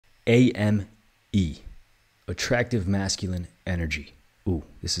AME, attractive masculine energy. Ooh,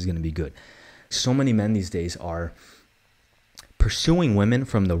 this is going to be good. So many men these days are pursuing women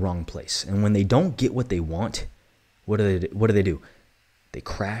from the wrong place. And when they don't get what they want, what do they do? They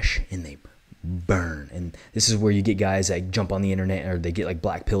crash and they burn. And this is where you get guys that jump on the internet, or they get like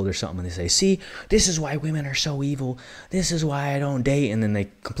black pilled or something, and they say, see, this is why women are so evil. This is why I don't date. And then they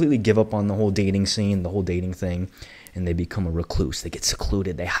completely give up on the whole dating scene, the whole dating thing, and they become a recluse. They get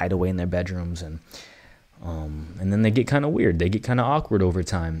secluded. They hide away in their bedrooms, and then they get kind of weird. They get kind of awkward over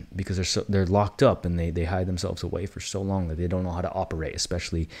time because they're locked up, and they hide themselves away for so long that they don't know how to operate,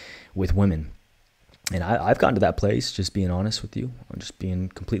 especially with women. And I've gotten to that place, just being honest with you. I'm just being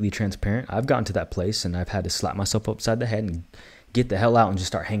completely transparent. I've gotten to that place, and I've had to slap myself upside the head and get the hell out and just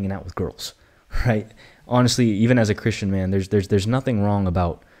start hanging out with girls, right? Honestly, even as a Christian man, there's nothing wrong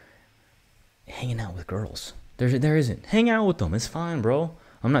about hanging out with girls. There isn't. Hang out with them. It's fine, bro.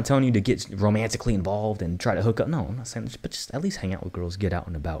 I'm not telling you to get romantically involved and try to hook up. No, I'm not saying this, but just at least hang out with girls, get out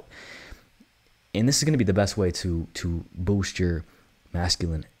and about. And this is going to be the best way to boost your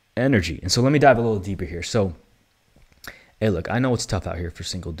masculine energy. And so let me dive a little deeper here. So, hey, look, I know it's tough out here for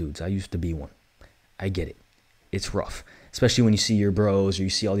single dudes. I used to be one. I get it. It's rough, especially when you see your bros or you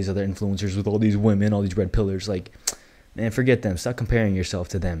see all these other influencers with all these women, all these red pillars. Like, man, forget them. Stop comparing yourself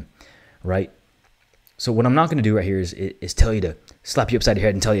to them, right? So what I'm not going to do right here is tell you to slap you upside your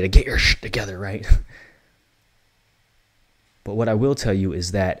head and tell you to get your shit together, right? But what I will tell you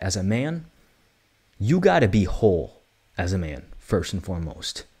is that as a man, you got to be whole as a man, first and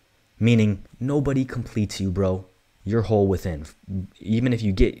foremost. Meaning nobody completes you, bro. You're whole within. Even if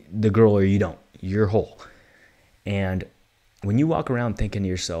you get the girl or you don't, you're whole. And when you walk around thinking to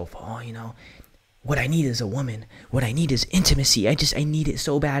yourself, oh, you know, what I need is a woman. What I need is intimacy. I need it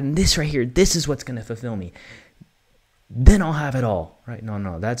so bad. And this right here, this is what's going to fulfill me. Then I'll have it all, right?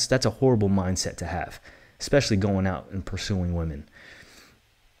 No, that's a horrible mindset to have, especially going out and pursuing women.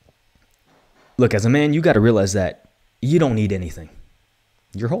 Look, as a man, you got to realize that you don't need anything.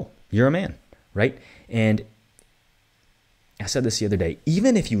 You're whole. You're a man, right? And I said this the other day,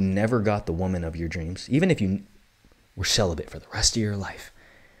 even if you never got the woman of your dreams, even if you were celibate for the rest of your life,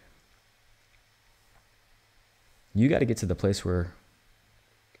 you got to get to the place where,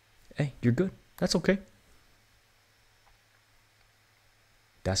 hey, you're good. That's okay.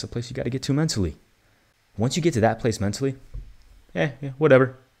 That's the place you got to get to mentally. Once you get to that place mentally, yeah,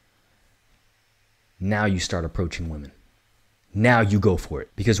 whatever. Now you start approaching women. Now you go for it.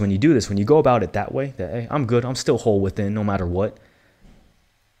 Because when you do this, when you go about it that way, that, hey, I'm good. I'm still whole within no matter what.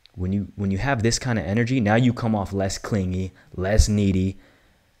 When you have this kind of energy, now you come off less clingy, less needy,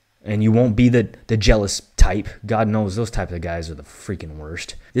 and you won't be the jealous type. God knows those types of guys are the freaking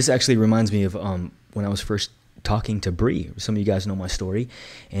worst. This actually reminds me of when I was first talking to Bree. Some of you guys know my story,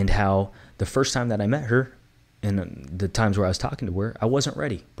 and how the first time that I met her and the times where I was talking to her, I wasn't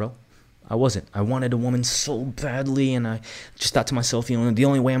ready, bro. I wasn't. I wanted a woman so badly, and I just thought to myself, you know, the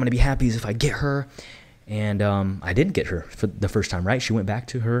only way I'm going to be happy is if I get her. And I didn't get her for the first time, right? She went back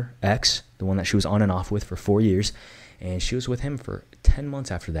to her ex, the one that she was on and off with for 4 years, and she was with him for 10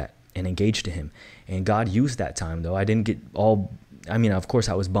 months after that and engaged to him. And God used that time, though. I didn't get all, I mean, of course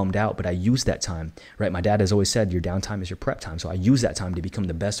I was bummed out, but I used that time, right? My dad has always said your downtime is your prep time. So I used that time to become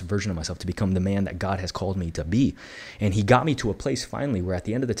the best version of myself, to become the man that God has called me to be. And he got me to a place finally where at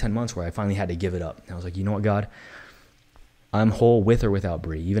the end of the 10 months where I finally had to give it up. And I was like, you know what, God? I'm whole with or without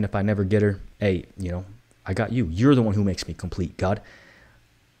Bree. Even if I never get her, hey, you know, I got you. You're the one who makes me complete, God,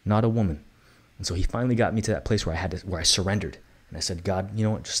 not a woman. And so he finally got me to that place where I surrendered. And I said, God, you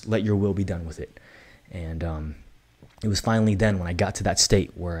know what? Just let your will be done with it. And it was finally then when I got to that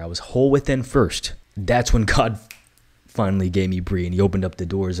state where I was whole within first. That's when God finally gave me Bree, and he opened up the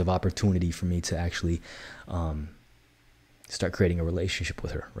doors of opportunity for me to actually start creating a relationship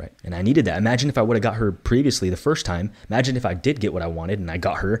with her, right? And I needed that. Imagine if I would have got her previously the first time. Imagine if I did get what I wanted and I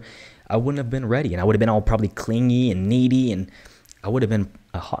got her, I wouldn't have been ready, and I would have been all probably clingy and needy, and I would have been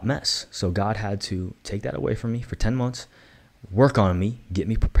a hot mess. So God had to take that away from me for 10 months, work on me, get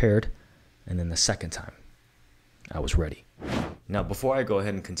me prepared, and then the second time, I was ready. Now, before I go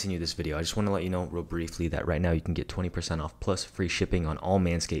ahead and continue this video, I just want to let you know real briefly that right now you can get 20% off plus free shipping on all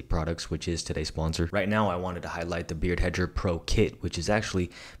Manscaped products, which is today's sponsor. Right now, I wanted to highlight the Beard Hedger Pro Kit, which is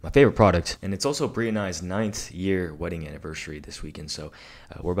actually my favorite product. And it's also Bree and I's 9th year wedding anniversary this weekend. So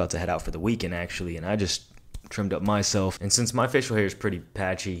we're about to head out for the weekend, actually. And I just trimmed up myself. And since my facial hair is pretty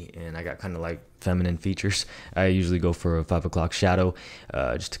patchy and I got kind of like feminine features, I usually go for a 5 o'clock shadow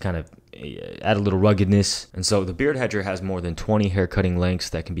just to kind of add a little ruggedness. And so the beard hedger has more than 20 hair cutting lengths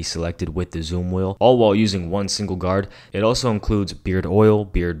that can be selected with the zoom wheel, all while using one single guard. It also includes beard oil,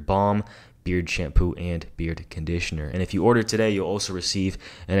 beard balm, beard shampoo, and beard conditioner. And if you order today, you'll also receive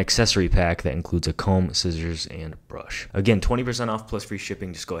an accessory pack that includes a comb, scissors, and brush. Again, 20% off plus free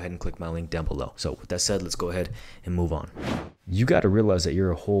shipping. Just go ahead and click my link down below. So with that said, let's go ahead and move on. You got to realize that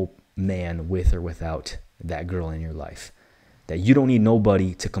you're a whole man with or without that girl in your life. That you don't need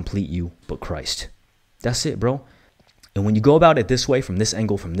nobody to complete you but Christ. That's it, bro. And when you go about it this way, from this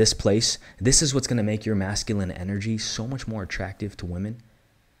angle, from this place, this is what's going to make your masculine energy so much more attractive to women.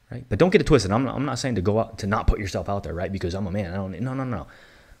 Right? But don't get it twisted. I'm not saying to go out, to not put yourself out there, right? Because I'm a man. No.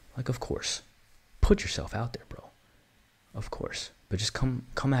 Like, of course, put yourself out there, bro. Of course. But just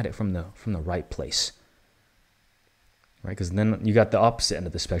come at it from the right place. Right? Because then you got the opposite end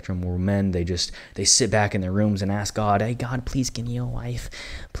of the spectrum where men, they sit back in their rooms and ask God, hey, God, please give me a wife.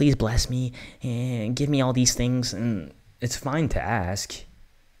 Please bless me and give me all these things. And it's fine to ask.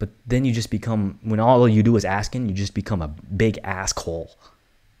 But then you just become, when all you do is asking, you just become a big asshole.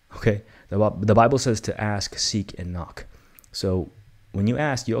 Okay, the Bible says to ask, seek, and knock. So when you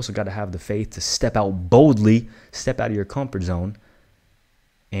ask, you also got to have the faith to step out boldly, step out of your comfort zone,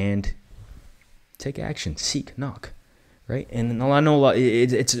 and take action. Seek, knock, right? And I know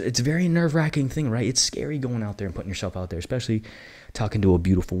it's a very nerve-wracking thing, right? It's scary going out there and putting yourself out there, especially talking to a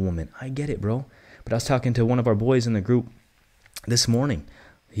beautiful woman. I get it, bro. But I was talking to one of our boys in the group this morning.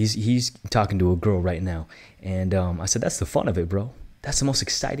 He's talking to a girl right now, and I said, that's the fun of it, bro. That's the most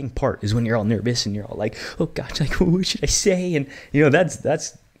exciting part, is when you're all nervous and you're all like, oh gosh, like, what should I say? And you know,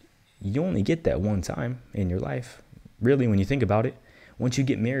 that's you only get that one time in your life, really, when you think about it. Once you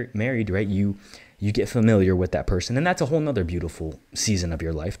get married, right, you get familiar with that person, and that's a whole nother beautiful season of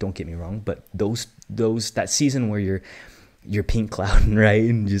your life. Don't get me wrong, but that season where you're pink clouding, right,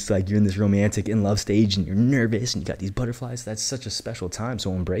 and just like you're in this romantic in love stage and you're nervous and you got these butterflies, that's such a special time.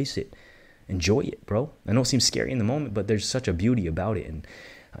 So embrace it. Enjoy it, bro. I know it seems scary in the moment, but there's such a beauty about it, and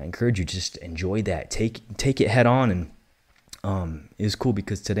I encourage you to just enjoy that. Take it head on. And it was cool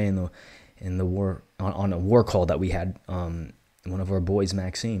because today in the war on a war call that we had, one of our boys,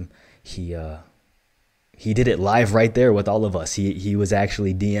 Maxime, he did it live right there with all of us. He was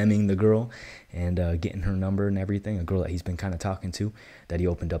actually DMing the girl and getting her number and everything, a girl that he's been kind of talking to, that he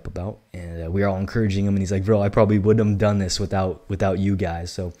opened up about, and we were all encouraging him, and he's like, bro, I probably wouldn't have done this without you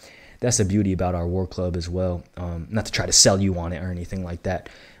guys. So that's the beauty about our war club as well. Not to try to sell you on it or anything like that,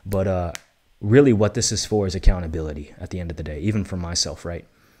 but really what this is for is accountability at the end of the day, even for myself, right?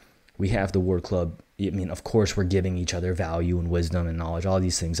 We have the war club. I mean, of course, we're giving each other value and wisdom and knowledge, all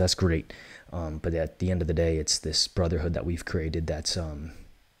these things. That's great. But at the end of the day, it's this brotherhood that we've created that's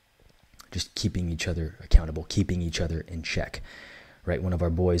just keeping each other accountable, keeping each other in check, right? One of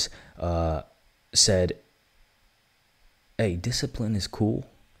our boys said, hey, discipline is cool,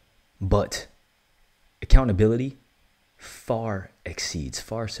 but accountability far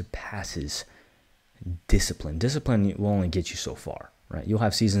surpasses discipline. Discipline will only get you so far, right? You'll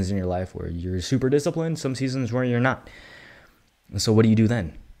have seasons in your life where you're super disciplined, some seasons where you're not. And so what do you do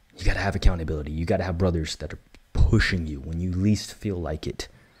then? You got to have accountability. You got to have brothers that are pushing you when you least feel like it.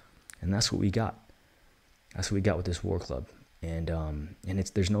 And that's what we got. That's what we got with this war club. And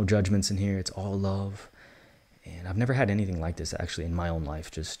there's no judgments in here. It's all love. And I've never had anything like this actually in my own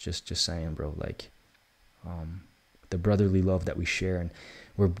life. Just saying, bro, like the brotherly love that we share, and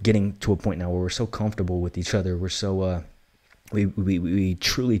we're getting to a point now where we're so comfortable with each other. We're so we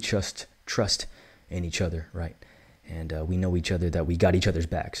truly trust in each other, right? And we know each other, that we got each other's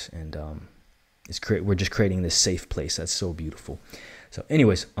backs, and we're just creating this safe place that's so beautiful. So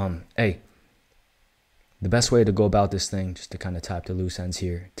anyways, hey, the best way to go about this thing, just to kind of tie up the loose ends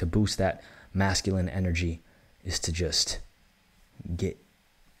here, to boost that masculine energy, is to just get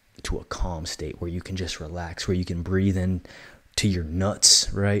to a calm state where you can just relax, where you can breathe in to your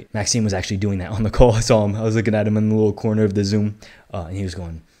nuts, right? Maxime was actually doing that on the call. I saw him. I was looking at him in the little corner of the Zoom, and he was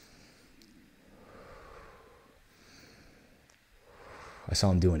going. I saw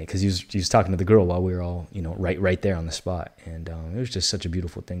him doing it because he was talking to the girl while we were all, right there on the spot, and it was just such a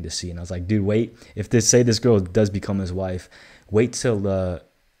beautiful thing to see. And I was like, dude, wait, if this girl does become his wife, wait till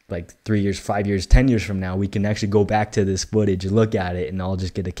like 3 years, 5 years, 10 years from now, we can actually go back to this footage, look at it, and I'll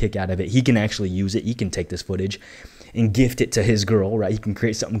just get a kick out of it. He can actually use it. He can take this footage and gift it to his girl, right? He can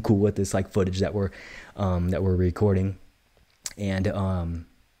create something cool with this like footage that we're recording, and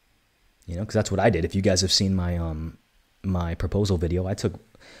because that's what I did. If you guys have seen my my proposal video, I took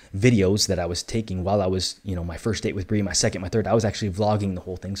videos that I was taking while I was, my first date with Bree, my second, my third. I was actually vlogging the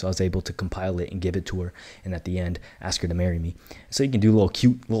whole thing, so I was able to compile it and give it to her, and at the end ask her to marry me. So you can do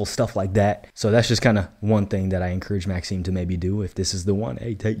cute little stuff like that. So that's just kind of one thing that I encourage Maxime to maybe do. If this is the one,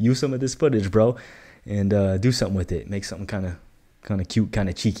 hey, use some of this footage, bro, and do something with it. Make something kind of cute, kind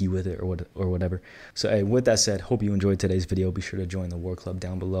of cheeky with it, or whatever. So hey, with that said, hope you enjoyed today's video. Be sure to join the War Club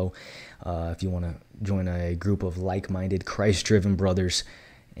down below if you want to join a group of like-minded, Christ-driven brothers.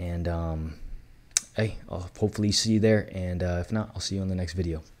 And hey, I'll hopefully see you there, and if not, I'll see you on the next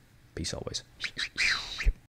video. Peace always.